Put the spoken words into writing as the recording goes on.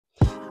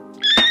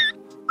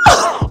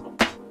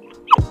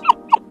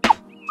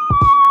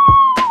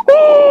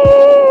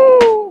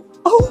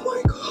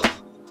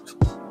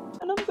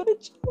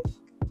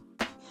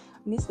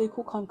stay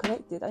cool, calm,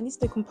 collected. I need to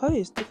stay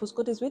composed because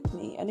God is with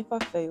me. And if I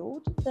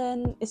failed,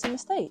 then it's a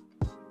mistake.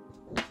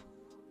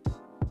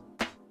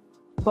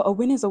 But a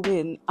win is a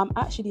win. I'm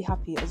actually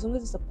happy. As long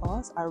as it's a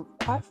pass,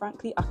 quite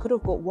frankly, I could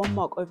have got 1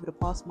 mark over the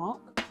pass mark.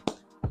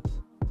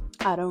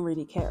 I don't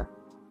really care.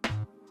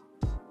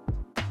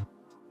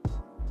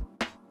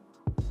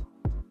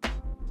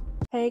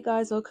 Hey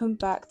guys, welcome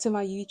back to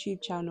my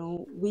YouTube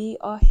channel. We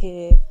are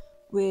here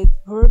with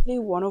probably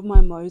one of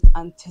my most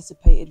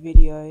anticipated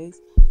videos.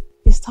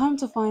 It's time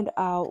to find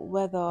out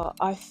whether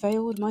I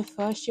failed my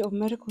first year of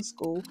medical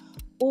school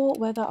or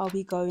whether I'll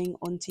be going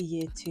on to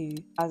year 2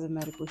 as a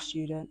medical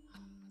student.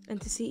 And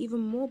to see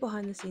even more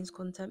behind the scenes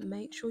content,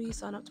 make sure you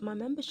sign up to my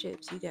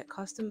memberships. You get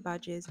custom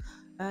badges,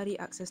 early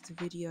access to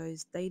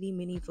videos, daily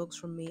mini vlogs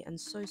from me, and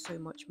so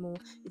much more.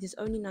 It is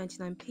only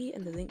 99p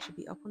and the link should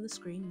be up on the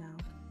screen now.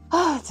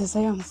 To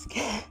say I'm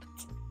scared.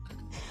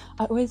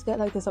 I always get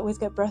like this, I always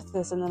get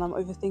breathless, and then I'm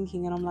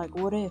overthinking and I'm like,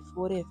 what if?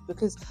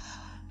 Because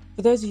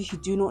for those of you who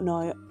do not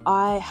know,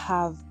 I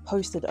have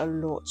posted a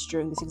lot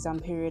during this exam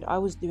period. I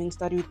was doing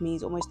study with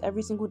me's almost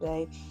every single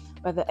day,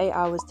 whether 8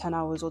 hours, 10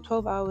 hours or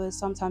 12 hours,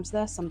 sometimes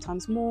less,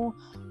 sometimes more.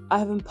 I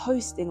have been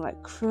posting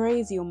like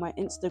crazy on my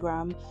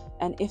Instagram,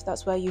 and if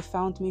that's where you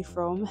found me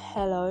from,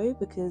 hello,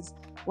 because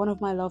one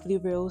of my lovely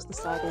reels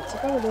decided to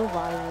go a little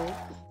viral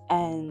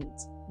and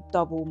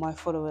double my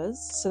followers,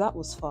 so that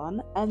was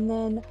fun. And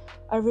then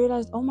I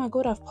realized, oh my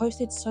god, I've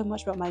posted so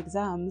much about my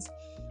exams,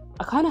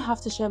 I kind of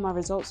have to share my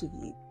results with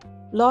you.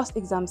 Last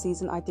exam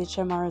season I did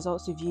share my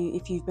results with you.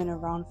 If you've been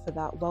around for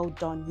that, well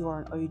done, you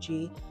are an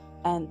OG.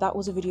 And that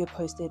was a video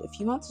posted a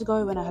few months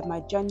ago when I had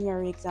my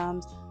January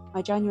exams.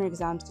 My January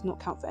exams did not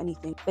count for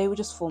anything, they were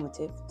just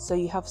formative. So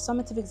you have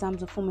summative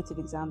exams and formative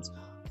exams.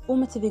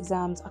 Formative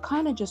exams are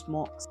kind of just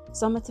mocks.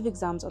 Summative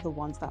exams are the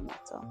ones that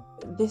matter.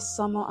 This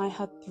summer I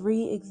had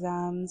 3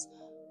 exams.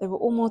 They were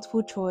all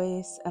multiple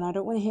choice, and I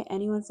don't want to hear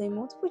anyone say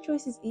multiple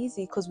choice is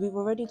easy because we've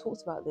already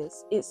talked about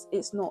this.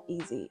 It's not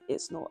easy.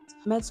 It's not.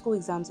 Med school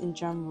exams in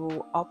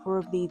general are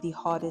probably the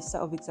hardest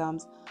set of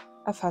exams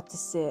I've had to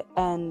sit.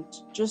 And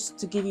just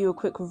to give you a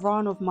quick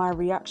run of my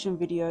reaction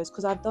videos,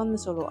 because I've done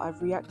this a lot,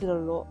 I've reacted a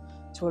lot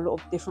to a lot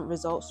of different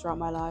results throughout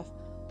my life.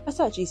 I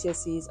sat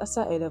GCSEs, I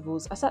sat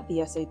A-levels, I sat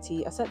the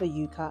SAT, I sat the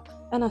UCAT,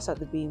 and I sat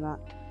the BMAT.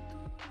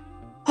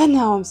 And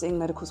now I'm sitting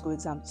medical school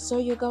exams. So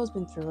your girl's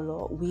been through a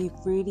lot.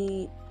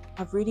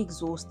 I've really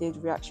exhausted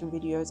reaction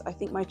videos. I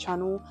think my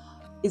channel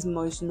is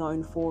most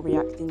known for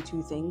reacting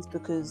to things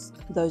because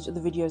those are the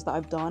videos that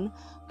I've done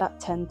that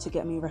tend to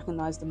get me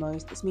recognized the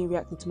most. It's me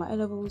reacting to my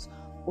A-levels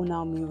or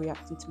now me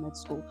reacting to med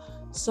school.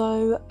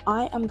 So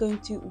I am going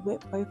to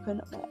whip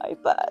open my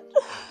iPad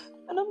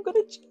and I'm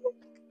gonna check.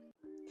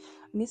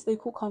 I need to stay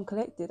cool, calm,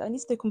 collected. I need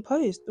to stay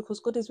composed because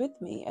God is with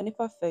me, and if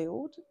I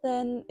failed,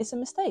 then it's a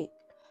mistake.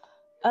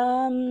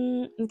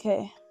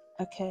 Okay,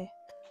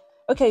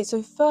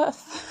 so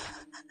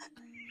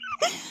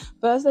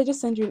first I just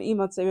send you an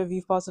email to say whether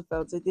you've passed or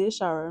failed. So dear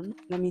Sharon,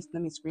 let me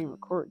screen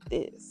record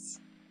this.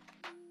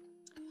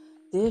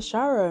 Dear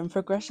Sharon,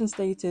 progression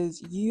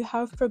status, you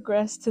have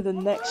progressed to the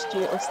next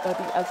year of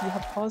study as you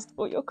have passed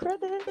all your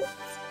credits.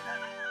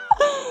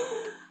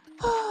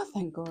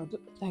 Thank God.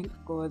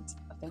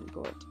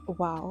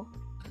 Wow.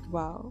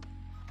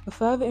 For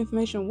further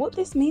information, what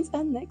this means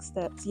and next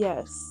steps,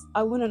 yes,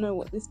 I want to know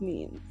what this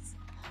means.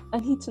 I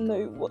need to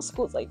know what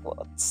scores I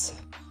got.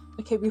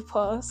 Okay, we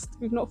passed.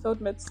 We've not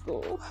failed med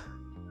school.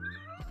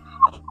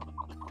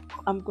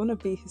 I'm gonna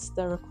be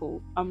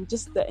hysterical. I'm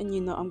just letting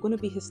you know I'm gonna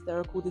be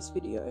hysterical this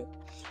video.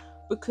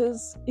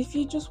 Because if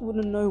you just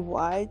want to know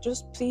why,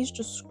 please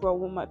just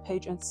scroll on my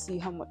page and see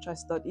how much I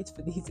studied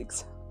for these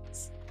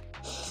exams.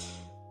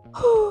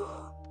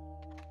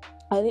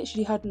 I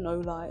literally had no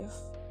life.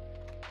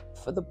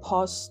 For the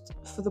past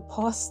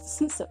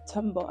since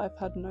September, I've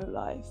had no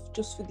life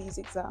just for these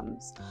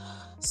exams.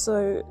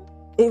 So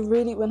it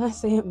really, when I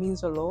say it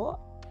means a lot,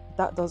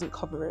 that doesn't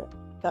cover it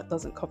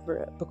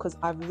because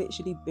I've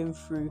literally been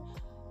through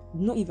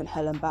not even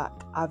hell and back.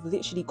 I've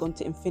literally gone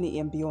to infinity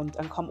and beyond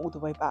and come all the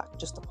way back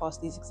just to pass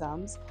these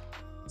exams.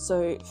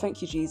 So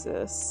thank you,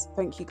 Jesus.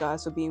 Thank you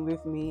guys for being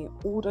with me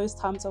all those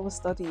times I was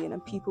studying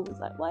and people was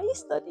like, why are you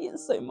studying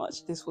so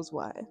much? This was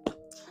why.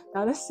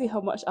 Now let's see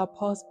how much I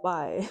passed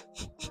by.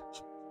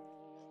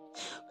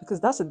 Because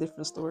that's a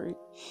different story.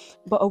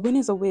 But a win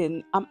is a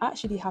win. I'm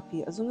actually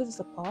happy. As long as it's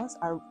a pass,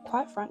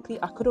 quite frankly,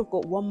 I could have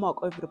got 1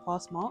 mark over the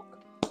pass mark.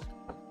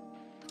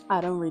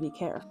 I don't really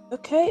care.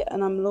 Okay,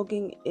 and I'm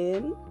logging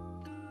in.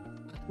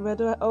 Where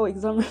do I... Oh,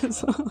 exam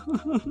results.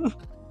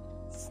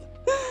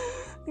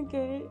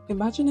 Okay.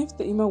 Imagine if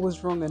the email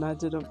was wrong and I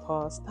didn't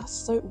pass. That's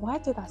so... Why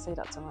did I say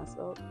that to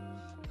myself?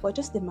 But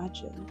just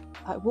imagine.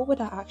 Like, what would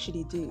I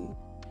actually do?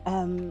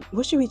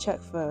 What should we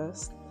check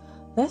first?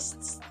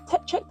 Let's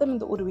check them in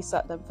the order we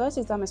set them. First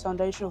exam is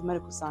Foundation of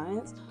Medical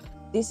Science.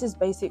 This is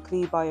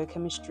basically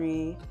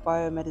biochemistry,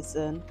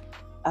 biomedicine.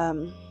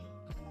 Oh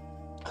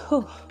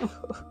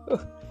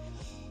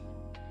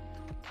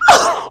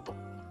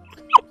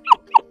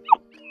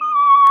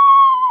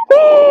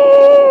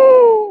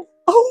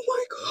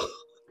my god.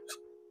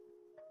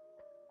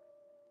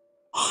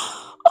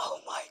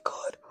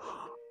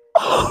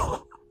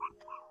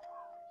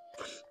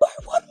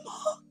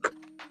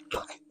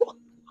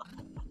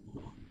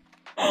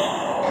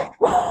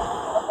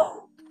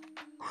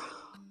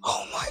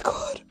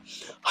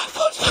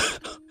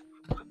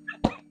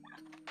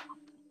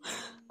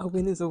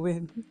 win is a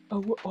win.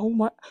 Oh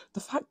my, the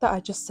fact that I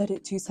just said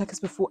it 2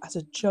 seconds before as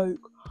a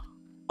joke.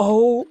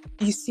 Oh,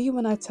 you see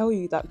when I tell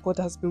you that God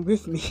has been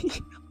with me.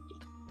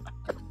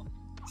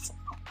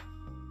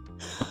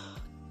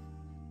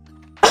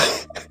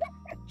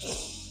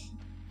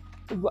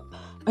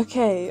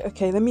 Okay,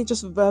 let me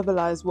just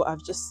verbalize what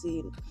I've just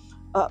seen.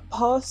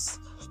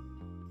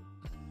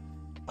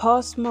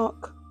 Pass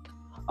mark.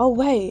 Oh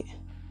wait.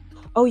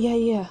 Oh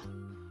yeah.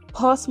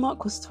 Pass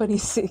mark was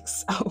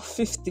 26 out of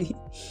 50.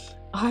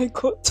 I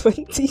got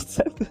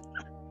 27.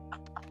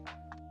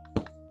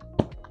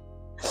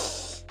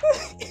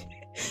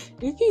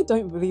 If you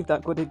don't believe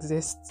that God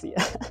exists,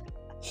 yeah,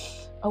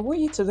 I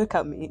want you to look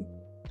at me.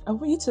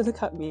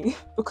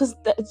 Because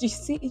you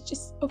see, it's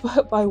just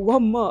by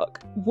 1 mark.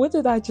 What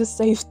did I just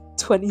say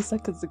 20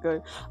 seconds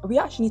ago? We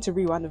actually need to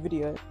rewind the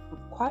video.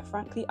 Quite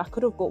frankly, I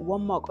could have got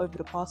 1 mark over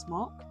the pass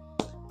mark.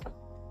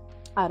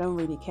 I don't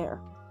really care.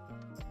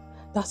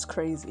 That's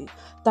crazy.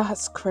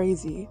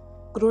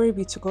 Glory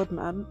be to God,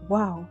 man.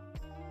 Wow.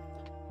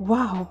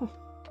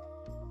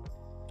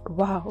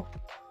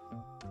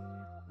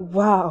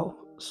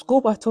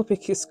 Score by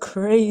topic is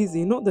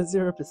crazy, not the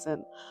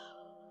 0%.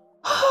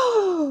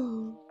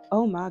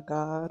 Oh my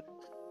god.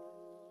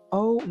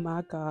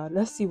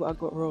 Let's see what I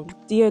got wrong.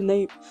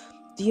 DNA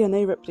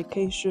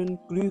replication,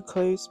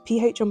 glucose,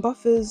 pH and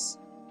buffers,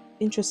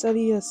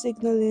 intracellular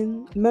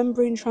signaling,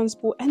 membrane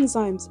transport,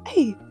 enzymes.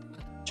 Hey,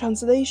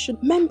 translation,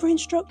 membrane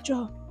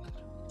structure.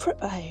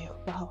 Hey,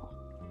 wow.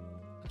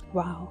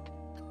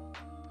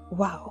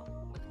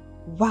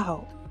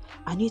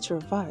 I need to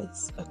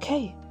revise.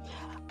 Okay.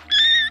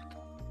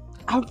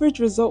 Average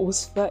result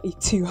was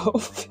 32 out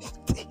of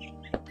 50.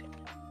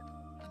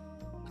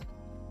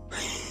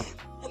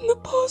 And the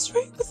pass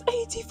rate was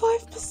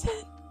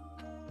 85%.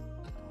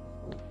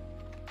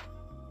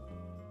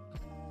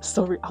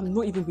 Sorry, I'm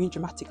not even being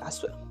dramatic, I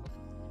swear.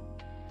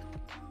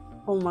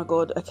 Oh my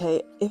god,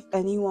 okay. If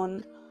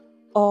anyone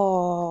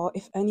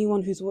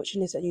who's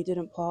watching this and you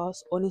didn't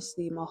pass,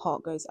 honestly, my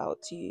heart goes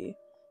out to you.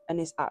 And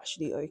it's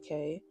actually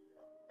okay.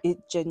 It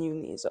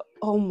genuinely is.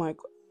 Oh my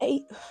god.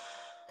 8.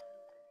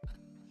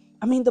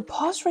 I mean, the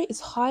pass rate is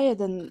higher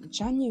than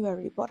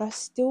January, but I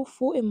still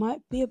thought it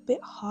might be a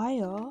bit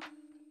higher.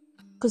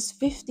 Because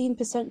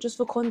 15%, just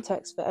for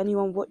context, for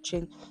anyone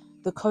watching,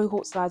 the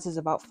cohort size is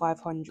about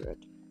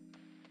 500.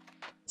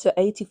 So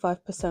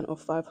 85%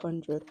 of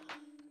 500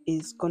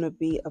 is going to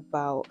be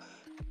about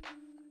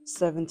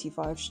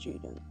 75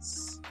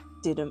 students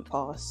didn't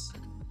pass.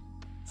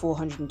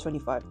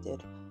 425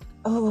 did.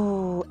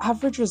 Oh,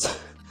 average was...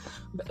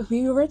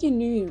 We already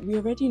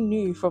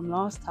knew from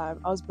last time.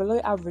 I was below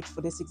average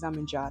for this exam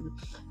in Jan,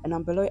 and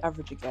I'm below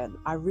average again.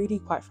 I really,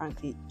 quite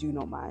frankly, do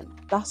not mind.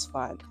 That's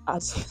fine.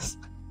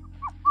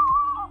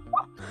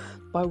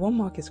 By 1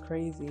 mark is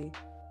crazy.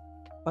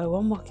 By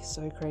 1 mark is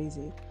so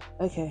crazy.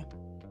 Okay.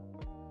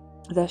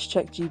 Let's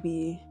check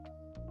GBE.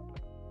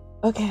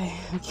 Okay.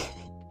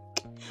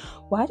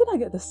 Why did I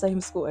get the same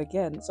score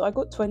again? So I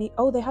got 20.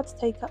 Oh, they had to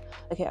take up.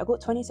 Okay, I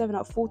got 27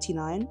 out of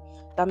 49.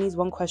 That means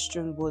 1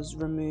 question was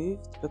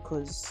removed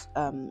because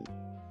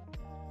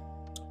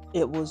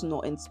it was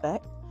not in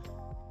spec.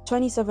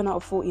 27 out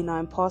of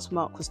 49. Pass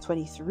mark was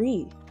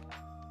 23.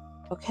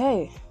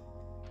 Okay,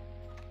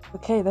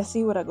 let's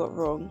see what I got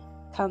wrong.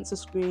 Cancer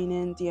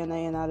screening,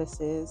 DNA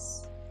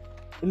analysis,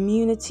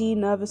 immunity,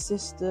 nervous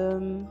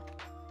system,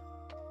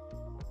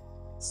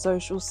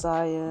 social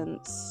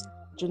science,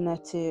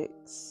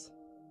 genetics,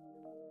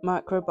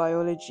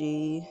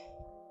 microbiology,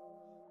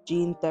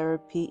 gene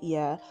therapy.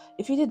 Yeah,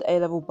 if you did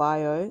A-level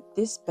bio,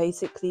 this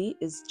basically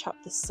is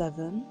chapter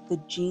 7, the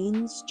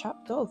genes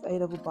chapter of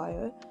A-level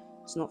bio.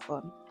 It's not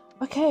fun.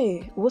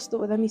 Okay,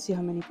 let me see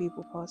how many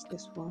people passed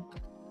this one.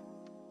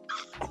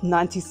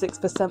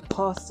 96%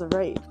 pass the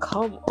rate.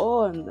 Come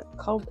on.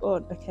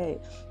 Okay,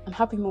 I'm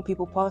happy more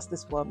people passed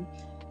this one.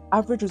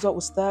 Average result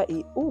was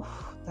 30. Ooh,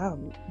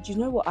 damn. Do you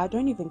know what? I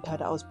don't even care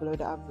that I was below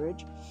the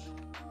average,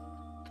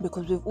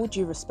 because with all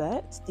due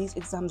respect, these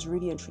exams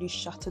really and truly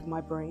shattered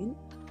my brain.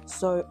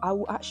 So I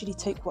will actually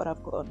take what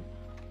I've gotten.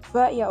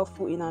 30 out of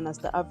 49 as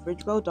the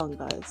average. Well done,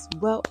 guys.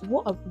 Well,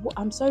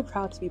 I'm so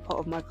proud to be part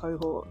of my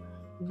cohort.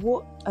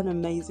 What an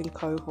amazing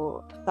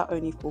cohort that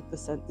only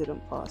 4%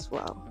 didn't pass.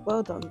 Wow.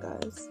 Well done,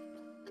 guys.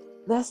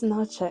 Let's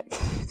now check.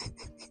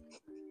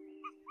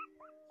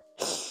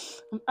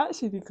 I'm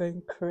actually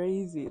going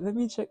crazy. Let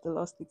me check the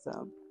last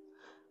exam.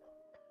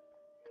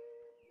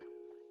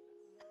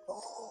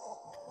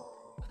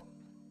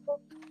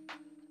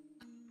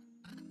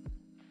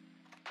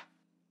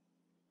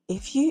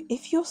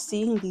 If you're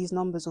seeing these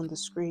numbers on the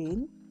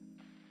screen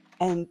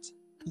and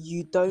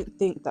you don't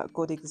think that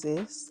God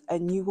exists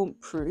and you want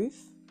proof,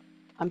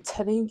 I'm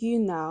telling you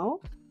now,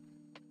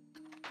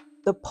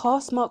 the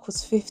pass mark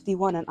was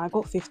 51 and I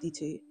got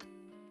 52.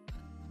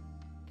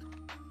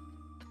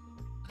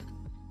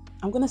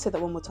 I'm going to say that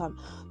one more time.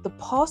 The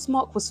pass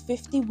mark was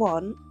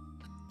 51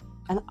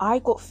 and I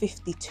got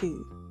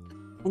 52.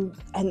 And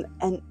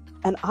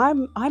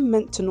I'm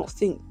meant to not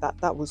think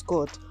that was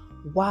God.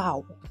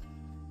 Wow.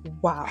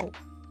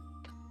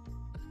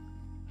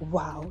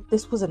 Wow,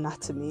 this was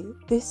anatomy.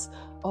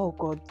 Oh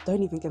God,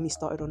 don't even get me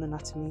started on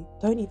anatomy.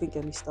 Don't even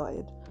get me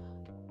started.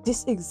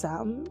 This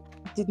exam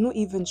did not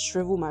even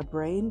shrivel my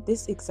brain.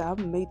 This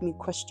exam made me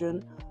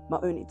question my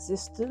own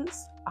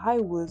existence.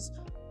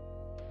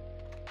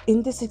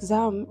 In this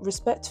exam,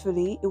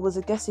 respectfully, it was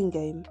a guessing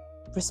game.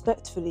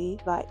 Respectfully,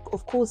 like,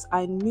 of course,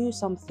 I knew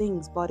some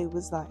things, but it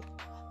was like,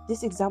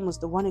 this exam was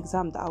the one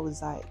exam that I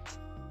was like,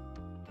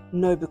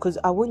 no, because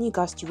I want you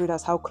guys to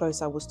realize how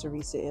close I was to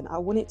resitting. I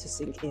want it to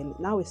sink in.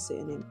 Now it's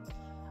sitting in.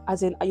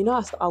 As in, you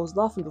know, I was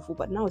laughing before,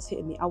 but now it's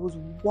hitting me. I was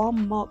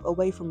 1 mark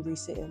away from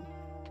resitting.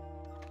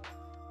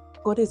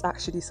 God is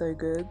actually so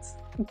good.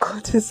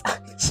 God is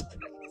actually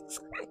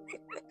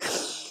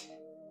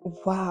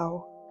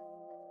wow.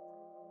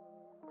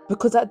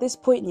 Because at this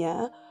point,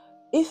 yeah,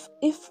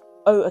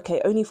 oh, okay,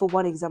 only for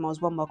one exam I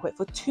was 1 mark away.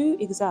 For 2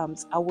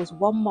 exams, I was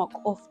 1 mark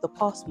off the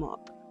pass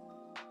mark.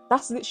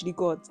 That's literally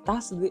God.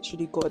 That's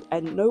literally God.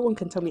 And no one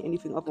can tell me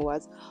anything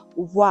otherwise.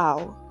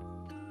 Wow.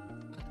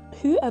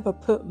 Whoever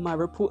put my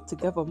report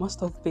together must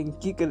have been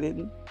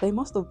giggling. They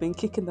must have been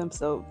kicking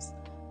themselves.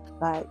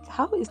 Like,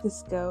 how is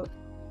this girl?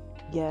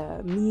 Yeah,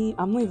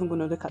 I'm not even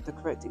going to look at the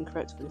correct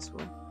incorrect for this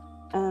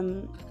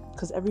one.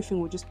 Because everything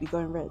will just be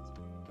going red.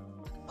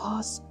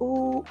 Pass.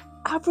 Oh,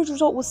 average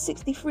result was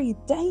 63.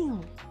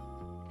 Damn.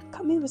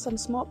 Come in with some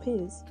smart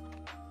peers.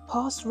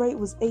 Pass rate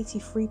was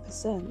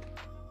 83%.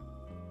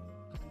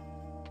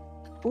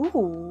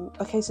 Ooh,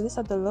 okay, so this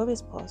had the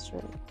lowest pass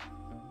rate.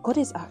 God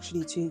is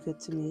actually too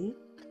good to me.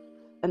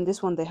 And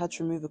this one, they had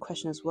to remove a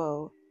question as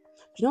well.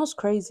 Do you know what's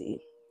crazy?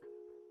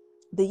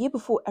 The year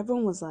before,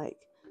 everyone was like,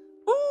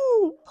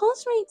 oh,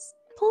 pass rates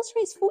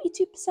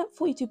 42%.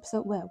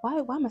 42% where? Why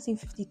am I saying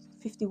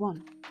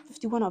 51?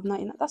 51 out of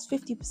 99, that's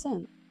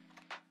 50%.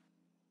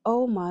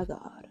 Oh my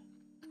God.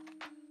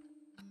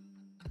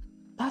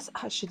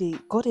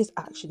 God is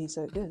actually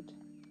so good.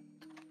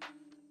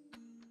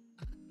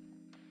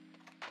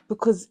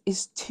 Because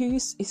it's too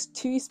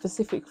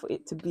specific for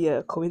it to be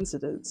a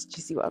coincidence. Do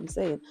you see what I'm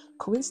saying?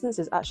 Coincidence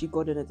is actually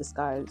God in a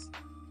disguise.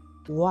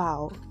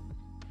 Wow.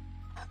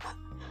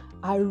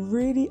 I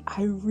really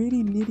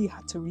nearly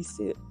had to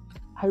resit.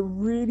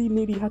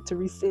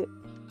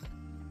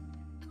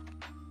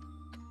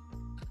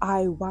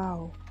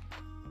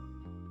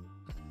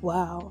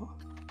 Wow.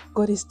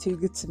 God is too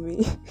good to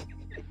me.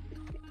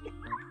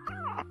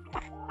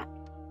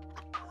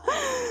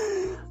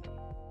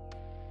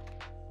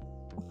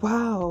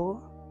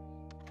 Wow.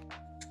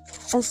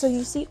 And so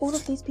you see all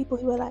of these people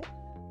who are like,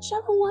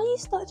 Sharon, why are you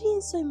studying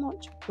so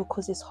much?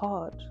 Because it's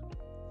hard.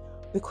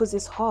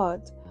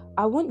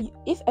 I want you,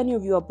 if any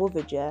of you are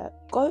bothered, yeah,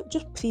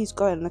 please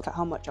go and look at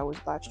how much I was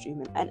live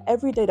streaming. And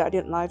every day that I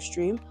didn't live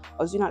stream,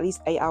 I was doing at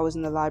least 8 hours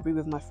in the library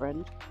with my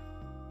friend.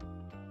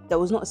 There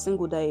was not a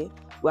single day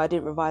where I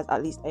didn't revise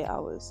at least 8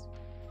 hours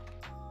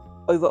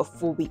over a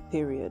 4-week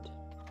period.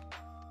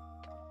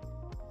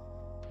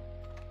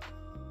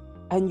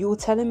 And you're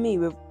telling me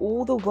with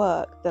all the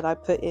work that I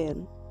put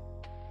in,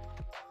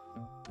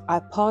 I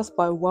passed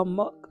by 1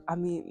 mark? I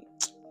mean,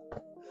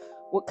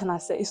 what can I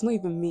say? It's not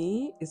even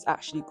me, it's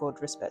actually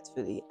God,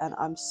 respectfully. And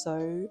I'm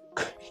so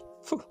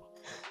grateful.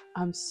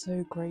 I'm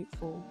so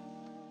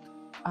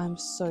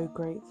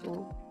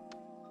grateful.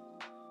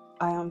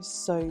 I am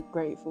so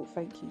grateful.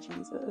 Thank you,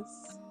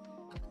 Jesus.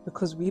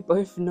 Because we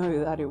both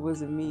know that it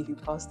wasn't me who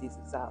passed these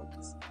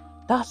exams.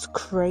 That's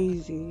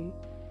crazy.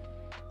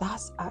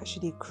 That's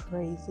actually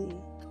crazy.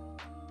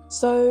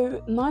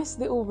 So, nice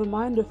little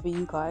reminder for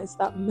you guys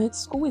that med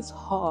school is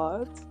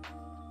hard.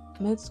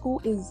 Med school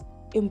is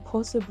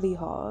impossibly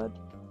hard.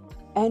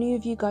 Any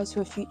of you guys who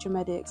are future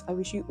medics, I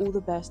wish you all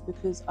the best,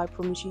 because I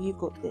promise you've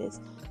got this.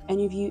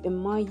 Any of you in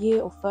my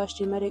year or first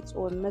year medics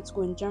or in med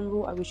school in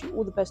general, I wish you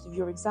all the best of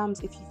your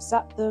exams if you've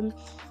sat them.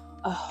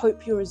 I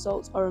hope your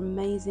results are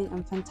amazing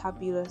and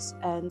fantabulous.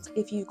 And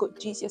if you've got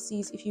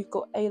GCSEs, if you've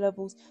got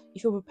A-levels,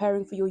 if you're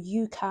preparing for your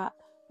UCAT,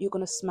 you're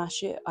going to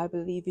smash it. I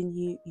believe in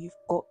you. You've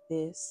got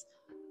this.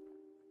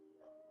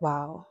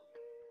 Wow.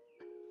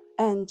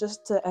 And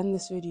just to end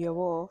this video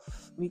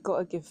off, we got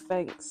to give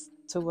thanks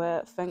to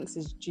where thanks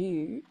is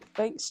due.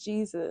 Thanks,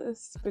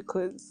 Jesus,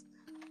 because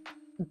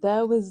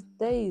there was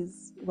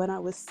days when I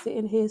was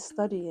sitting here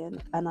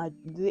studying and I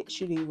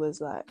literally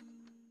was like,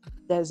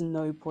 there's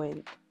no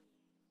point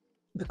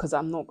because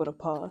I'm not going to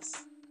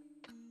pass.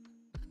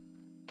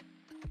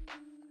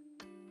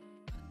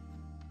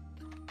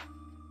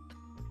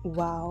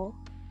 Wow.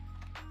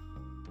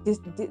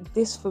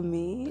 This for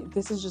me,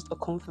 this is just a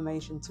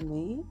confirmation to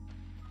me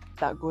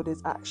that God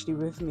is actually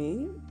with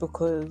me,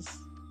 because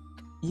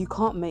you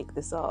can't make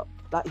this up.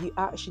 Like, you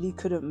actually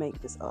couldn't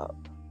make this up.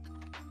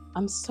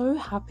 I'm so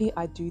happy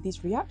I do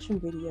these reaction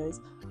videos.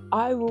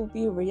 I will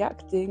be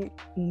reacting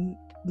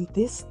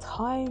this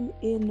time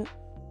in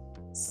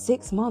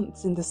 6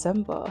 months in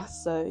December,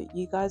 so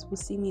you guys will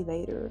see me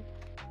later.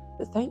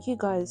 But thank you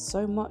guys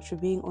so much for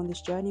being on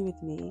this journey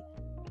with me,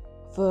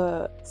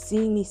 for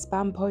seeing me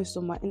spam posts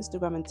on my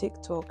Instagram and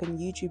TikTok and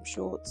YouTube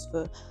shorts,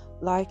 for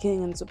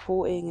liking and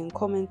supporting and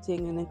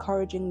commenting and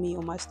encouraging me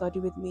on my study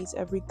with me's,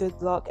 every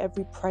good luck,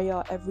 every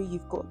prayer, every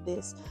you've got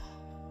this,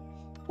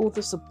 all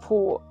the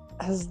support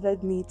has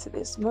led me to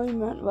this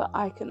moment where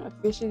I can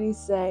officially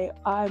say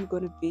I'm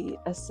going to be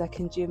a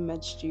second year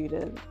med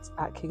student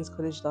at King's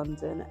College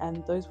London.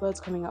 And those words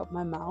coming out of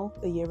my mouth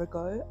a year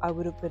ago, I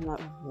would have been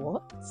like,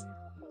 what?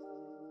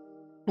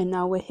 And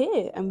now we're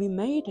here and we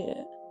made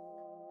it.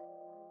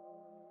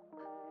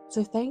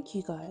 So thank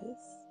you guys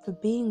for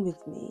being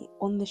with me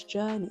on this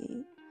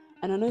journey.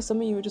 And I know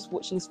some of you are just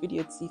watching this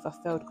video to see if I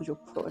failed because you're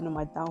plotting on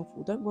my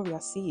downfall. Don't worry, I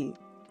see you.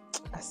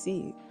 I see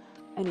you.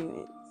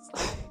 Anyways,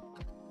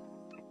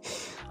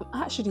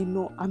 I'm actually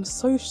not. I'm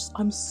so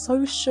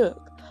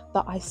shook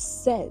that I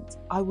said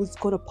I was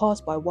gonna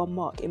pass by 1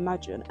 mark.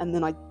 Imagine, and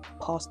then I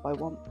passed by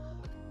 1.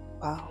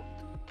 Wow.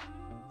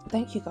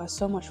 Thank you guys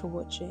so much for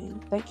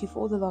watching. Thank you for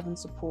all the love and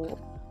support.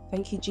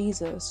 Thank you,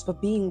 Jesus, for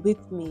being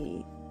with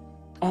me.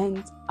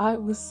 And I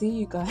will see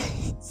you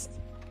guys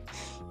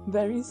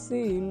very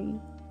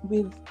soon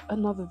with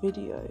another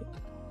video.